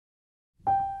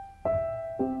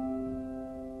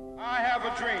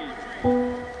have a dream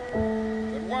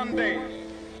that one day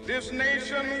this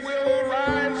nation will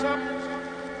rise up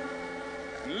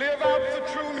and live out the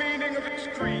true meaning of its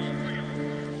creed,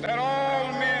 that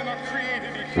all men are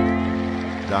created equal.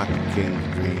 Dr.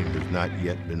 King's dream has not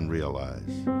yet been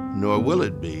realized, nor will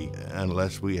it be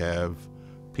unless we have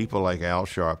people like Al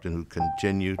Sharpton who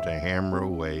continue to hammer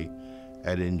away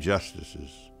at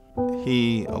injustices.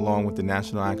 He, along with the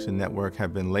National Action Network,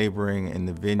 have been laboring in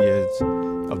the vineyards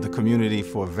of the community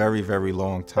for a very, very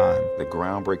long time. The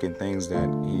groundbreaking things that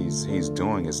he's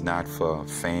doing is not for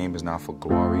fame, it's not for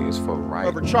glory, it's for right.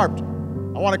 Reverend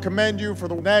Sharpton, I want to commend you for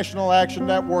the National Action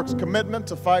Network's commitment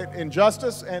to fight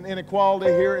injustice and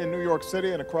inequality here in New York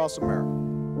City and across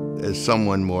America. As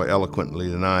someone more eloquently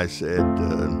than I said,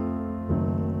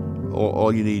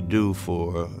 all you need to do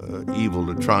for evil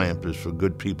to triumph is for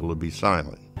good people to be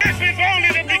silent. This is only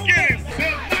the beginning.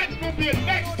 There's not going to be a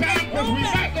next time because we're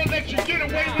not going to let you get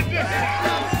away with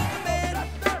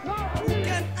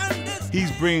this.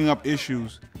 He's bringing up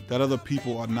issues that other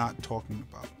people are not talking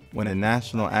about. When a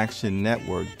National Action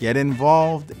Network get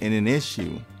involved in an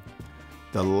issue,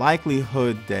 the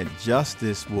likelihood that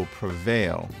justice will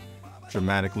prevail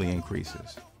dramatically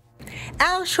increases.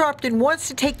 Al Sharpton wants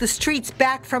to take the streets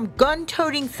back from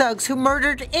gun-toting thugs who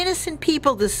murdered innocent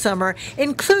people this summer,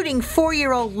 including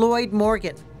 4-year-old Lloyd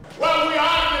Morgan. While we're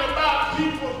arguing about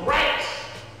people's rights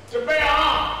to bear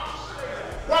arms,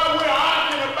 while we're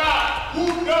arguing about who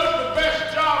does the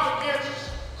best job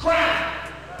against crime,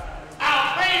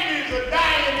 our babies are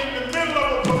dying in the middle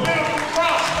of a political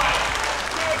crossfire.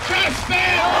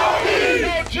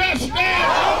 No justice!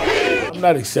 I'm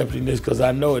not accepting this because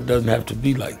I know it doesn't have to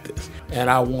be like this, and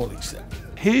I won't accept it.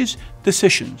 His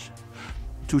decisions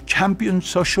to champion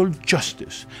social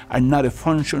justice are not a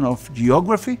function of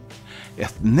geography,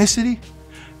 ethnicity,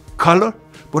 color,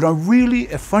 but are really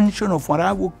a function of what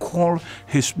I would call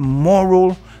his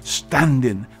moral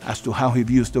standing as to how he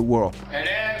views the world. And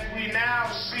as we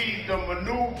now see the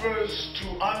maneuvers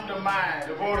to undermine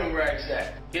the Voting Rights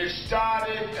Act, it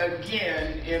started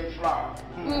again in Florida.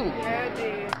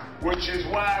 Which is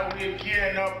why we're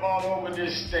gearing up all over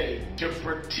this state to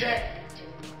protect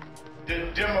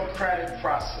the democratic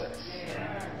process.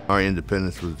 Our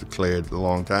independence was declared a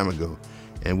long time ago,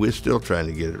 and we're still trying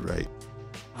to get it right.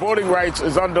 Voting rights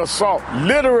is under assault.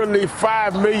 Literally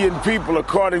 5 million people,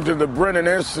 according to the Brennan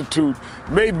Institute,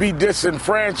 may be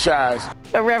disenfranchised.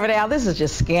 Reverend Al, this is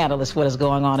just scandalous what is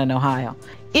going on in Ohio.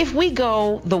 If we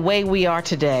go the way we are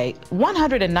today,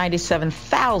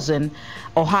 197,000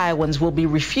 Ohioans will be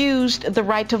refused the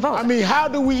right to vote. I mean, how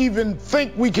do we even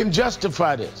think we can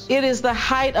justify this? It is the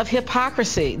height of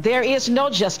hypocrisy. There is no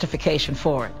justification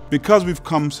for it. Because we've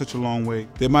come such a long way,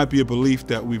 there might be a belief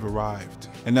that we've arrived,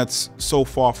 and that's so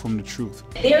far from the truth.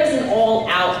 There's an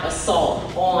all-out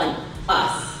assault on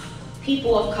us,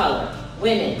 people of color,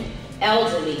 women,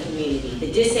 elderly community,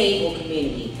 the disabled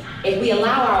community. If we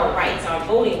allow our rights, our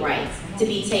voting rights, to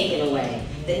be taken away,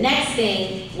 the next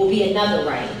thing will be another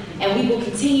right, and we will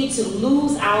continue to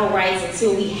lose our rights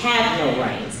until we have no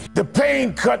rights. The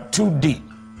pain cut too deep.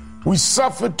 We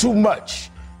suffered too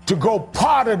much to go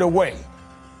part of the way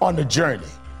on the journey.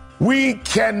 We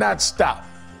cannot stop.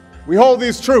 We hold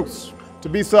these truths to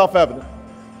be self-evident,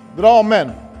 that all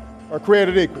men are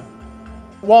created equal.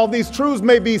 While these truths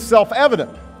may be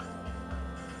self-evident,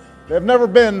 they have never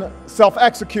been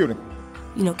self-executing.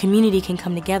 You know, community can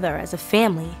come together as a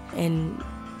family and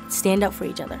stand up for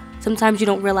each other. Sometimes you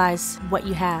don't realize what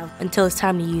you have until it's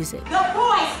time to use it. The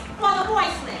voice for the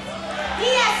voiceless.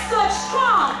 He has stood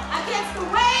strong against the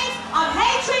waves of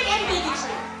hatred and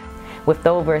bigotry. With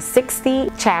over 60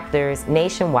 chapters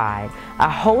nationwide, a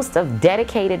host of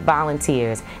dedicated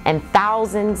volunteers, and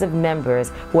thousands of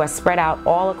members who are spread out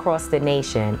all across the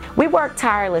nation, we work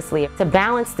tirelessly to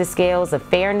balance the scales of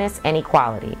fairness and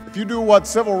equality. If you do what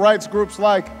civil rights groups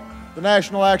like the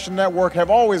National Action Network have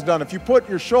always done, if you put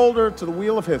your shoulder to the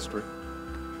wheel of history,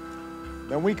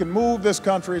 then we can move this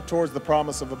country towards the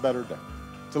promise of a better day,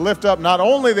 to lift up not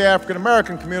only the African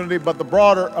American community, but the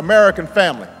broader American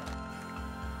family.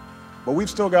 But we've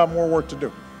still got more work to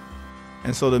do.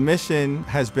 And so the mission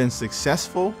has been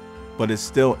successful, but it's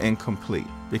still incomplete.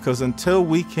 Because until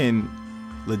we can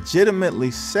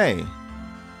legitimately say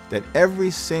that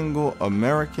every single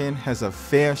American has a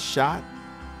fair shot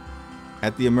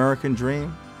at the American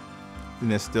dream, then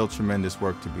there's still tremendous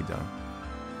work to be done.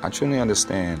 I truly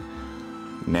understand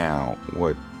now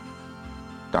what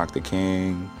Dr.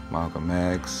 King, Malcolm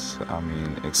X,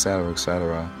 et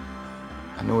cetera,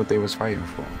 I knew what they was fighting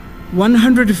for.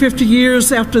 150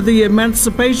 years after the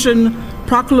Emancipation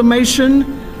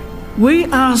Proclamation, we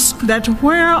ask that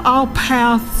where our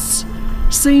paths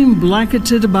seem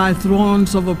blanketed by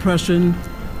thorns of oppression,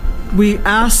 we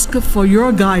ask for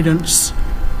your guidance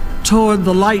toward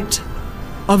the light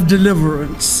of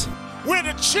deliverance. We're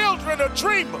the children of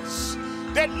dreamers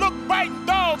that look biting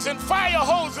dogs and fire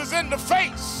hoses in the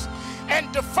face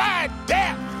and defy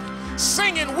death,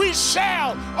 singing, "We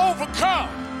shall overcome."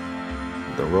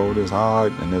 The road is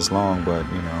hard and it's long, but,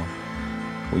 you know,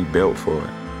 we built for it.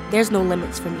 There's no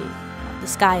limits for me. The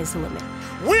sky is the limit.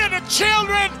 We're the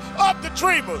children of the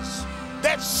dreamers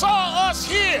that saw us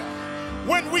here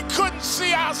when we couldn't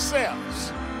see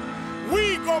ourselves.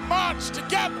 We gonna march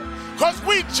together because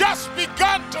we just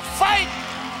begun to fight